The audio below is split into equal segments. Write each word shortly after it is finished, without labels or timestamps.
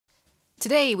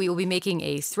Today we will be making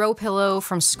a throw pillow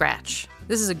from scratch.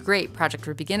 This is a great project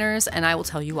for beginners, and I will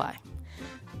tell you why.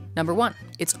 Number 1,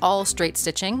 it's all straight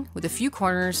stitching with a few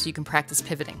corners so you can practice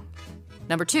pivoting.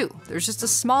 Number 2, there's just a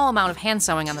small amount of hand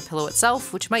sewing on the pillow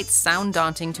itself, which might sound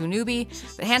daunting to a newbie,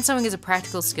 but hand sewing is a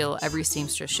practical skill every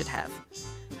seamstress should have.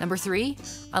 Number 3,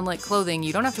 unlike clothing,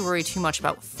 you don't have to worry too much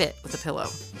about fit with a pillow.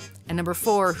 And number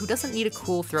 4, who doesn't need a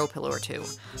cool throw pillow or two?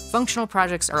 Functional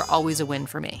projects are always a win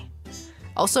for me.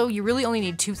 Also, you really only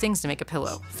need 2 things to make a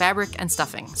pillow, fabric and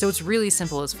stuffing, so it's really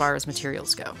simple as far as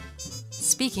materials go.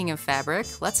 Speaking of fabric,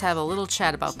 let's have a little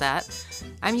chat about that.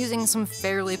 I'm using some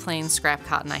fairly plain scrap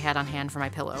cotton I had on hand for my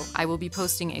pillow. I will be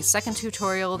posting a second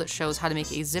tutorial that shows how to make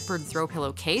a zippered throw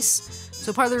pillow case,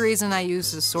 so part of the reason I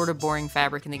use this sort of boring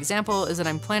fabric in the example is that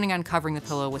I'm planning on covering the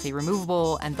pillow with a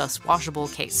removable and thus washable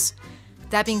case.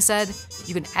 That being said,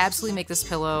 you can absolutely make this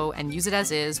pillow and use it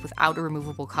as is without a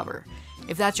removable cover.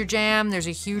 If that's your jam, there's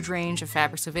a huge range of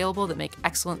fabrics available that make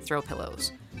excellent throw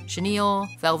pillows. Chenille,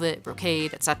 velvet,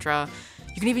 brocade, etc.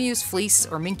 You can even use fleece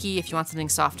or minky if you want something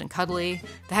soft and cuddly.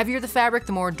 The heavier the fabric,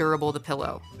 the more durable the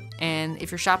pillow. And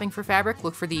if you're shopping for fabric,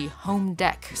 look for the Home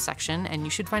Deck section and you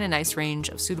should find a nice range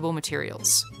of suitable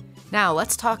materials. Now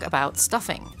let's talk about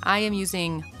stuffing. I am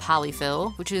using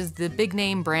Polyfill, which is the big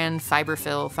name brand fiber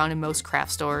fill found in most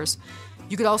craft stores.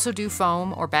 You could also do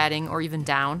foam or batting or even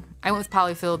down. I went with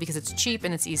Polyfill because it's cheap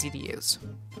and it's easy to use.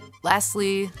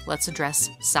 Lastly, let's address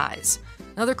size.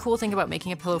 Another cool thing about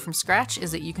making a pillow from scratch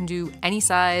is that you can do any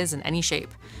size and any shape.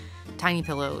 Tiny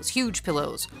pillows, huge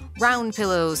pillows, round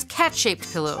pillows,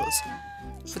 cat-shaped pillows.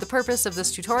 For the purpose of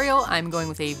this tutorial, I'm going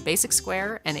with a basic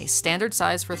square and a standard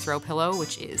size for a throw pillow,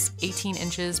 which is 18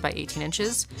 inches by 18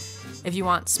 inches. If you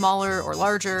want smaller or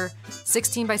larger,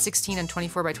 16 by 16 and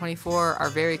 24 by 24 are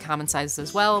very common sizes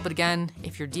as well, but again,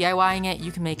 if you're DIYing it,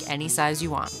 you can make any size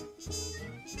you want.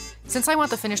 Since I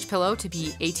want the finished pillow to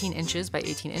be 18 inches by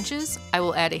 18 inches, I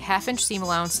will add a 1/2 inch seam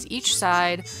allowance to each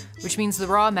side, which means the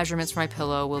raw measurements for my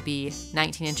pillow will be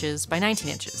 19 inches by 19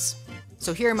 inches.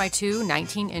 So here are my 2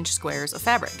 19-inch squares of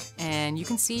fabric, and you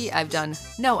can see I've done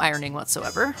no ironing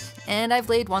whatsoever, and I've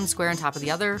laid one square on top of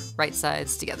the other, right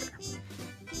sides together.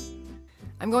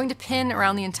 I'm going to pin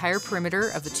around the entire perimeter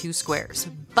of the 2 squares,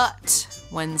 but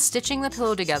when stitching the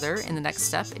pillow together in the next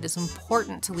step, it is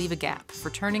important to leave a gap for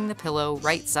turning the pillow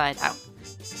right side out.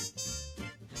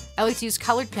 I like to use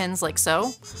colored pins like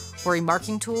so, or a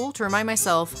marking tool to remind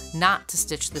myself not to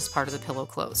stitch this part of the pillow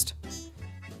closed.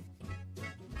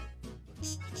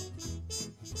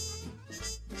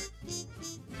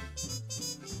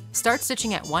 Start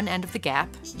stitching at one end of the gap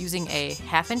using a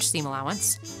 1/2 inch seam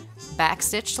allowance,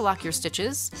 backstitch to lock your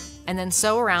stitches, and then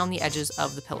sew around the edges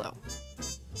of the pillow.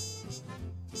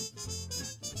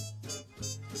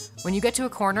 When you get to a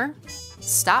corner,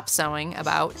 stop sewing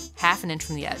about 1/2 inch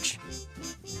from the edge.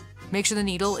 Make sure the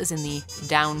needle is in the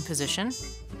down position,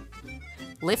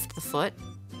 lift the foot,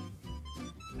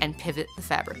 and pivot the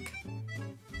fabric.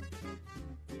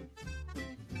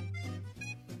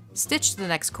 Stitch to the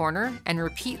next corner and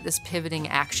repeat this pivoting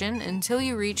action until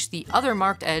you reach the other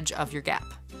marked edge of your gap.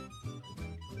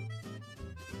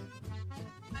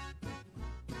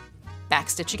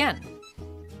 Backstitch again.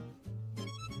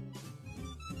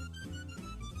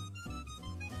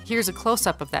 Here's a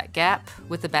close-up of that gap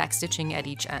with the backstitching at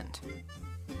each end.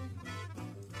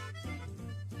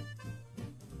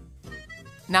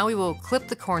 Now we will clip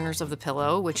the corners of the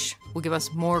pillow, which will give us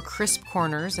more crisp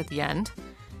corners at the end,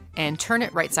 and turn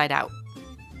it right side out.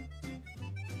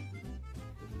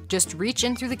 Just reach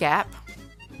in through the gap,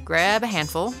 grab a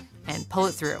handful, and pull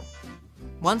it through.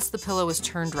 Once the pillow is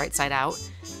turned right side out,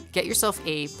 get yourself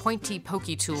a pointy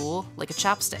pokey tool like a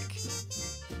chopstick.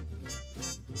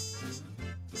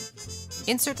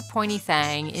 Insert the pointy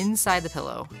thing inside the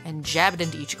pillow and jab it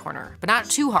into each corner, but not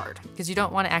too hard, because you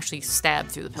don't want to actually stab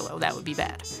through the pillow. That would be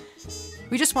bad.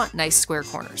 We just want nice square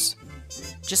corners.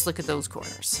 Just look at those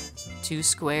corners. Too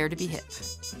square to be hip.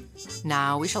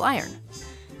 Now we shall iron.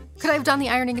 Could I have done the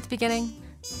ironing at the beginning?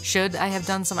 Should I have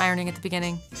done some ironing at the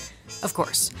beginning? Of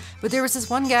course, but there was this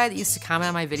one guy that used to comment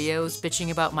on my videos bitching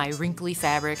about my wrinkly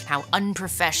fabric and how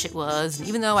unprofesh it was, and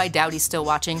even though I doubt he's still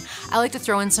watching, I like to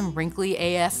throw in some wrinkly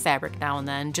AF fabric now and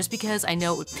then just because I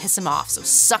know it would piss him off, so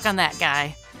suck on that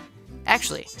guy.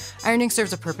 Actually, ironing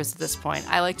serves a purpose at this point.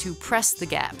 I like to press the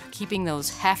gap, keeping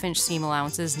those 1/2 inch seam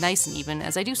allowances nice and even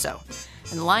as I do so,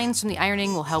 and the lines from the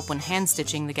ironing will help when hand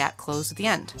stitching the gap closed at the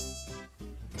end.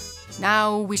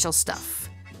 Now we shall stuff.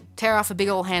 Tear off a big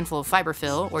old handful of fiber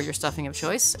fill, or your stuffing of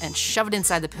choice, and shove it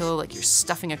inside the pillow like you're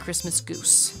stuffing a Christmas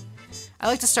goose. I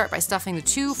like to start by stuffing the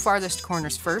 2 farthest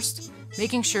corners first,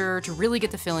 making sure to really get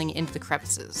the filling into the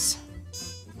crevices.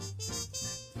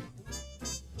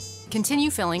 Continue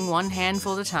filling one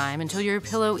handful at a time until your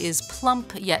pillow is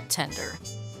plump yet tender.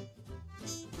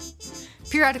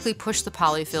 Periodically push the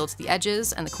polyfill to the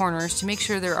edges and the corners to make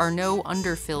sure there are no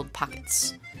underfilled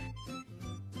pockets.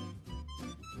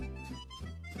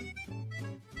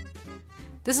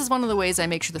 This is one of the ways I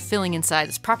make sure the filling inside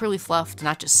is properly fluffed,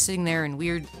 not just sitting there in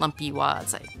weird lumpy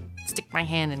wads. I stick my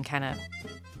hand and kind of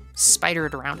spider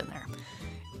it around in there.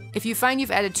 If you find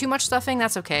you've added too much stuffing,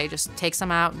 that's okay. Just take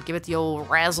some out and give it the old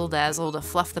razzle-dazzle to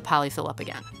fluff the polyfill up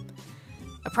again.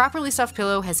 A properly stuffed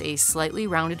pillow has a slightly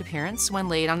rounded appearance when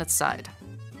laid on its side.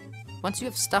 Once you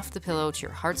have stuffed the pillow to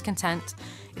your heart's content,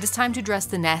 it is time to dress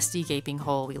the nasty gaping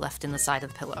hole we left in the side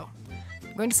of the pillow.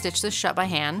 I'm going to stitch this shut by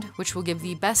hand, which will give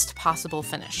the best possible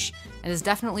finish, and is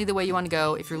definitely the way you want to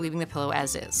go if you're leaving the pillow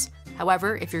as is.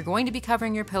 However, if you're going to be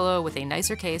covering your pillow with a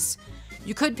nicer case,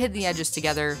 you could pin the edges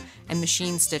together and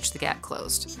machine stitch the gap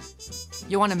closed.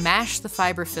 You'll want to mash the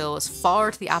fiber fill as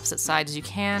far to the opposite side as you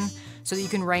can so that you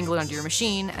can wrangle it onto your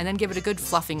machine and then give it a good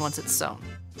fluffing once it's sewn.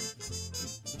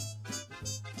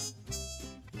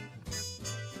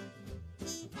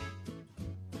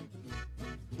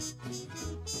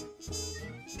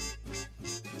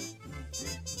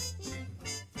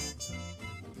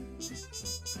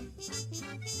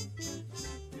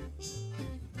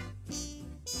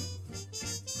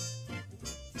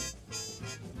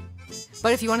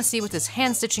 But if you want to see what this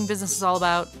hand stitching business is all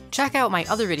about, check out my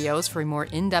other videos for a more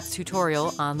in-depth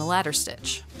tutorial on the ladder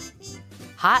stitch.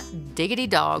 Hot diggity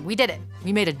dog, we did it!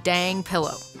 We made a dang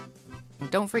pillow.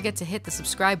 And don't forget to hit the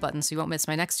subscribe button so you won't miss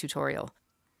my next tutorial.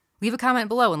 Leave a comment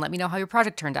below and let me know how your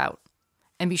project turned out.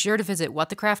 And be sure to visit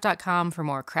whatthecraft.com for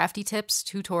more crafty tips,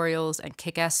 tutorials, and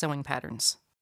kick-ass sewing patterns.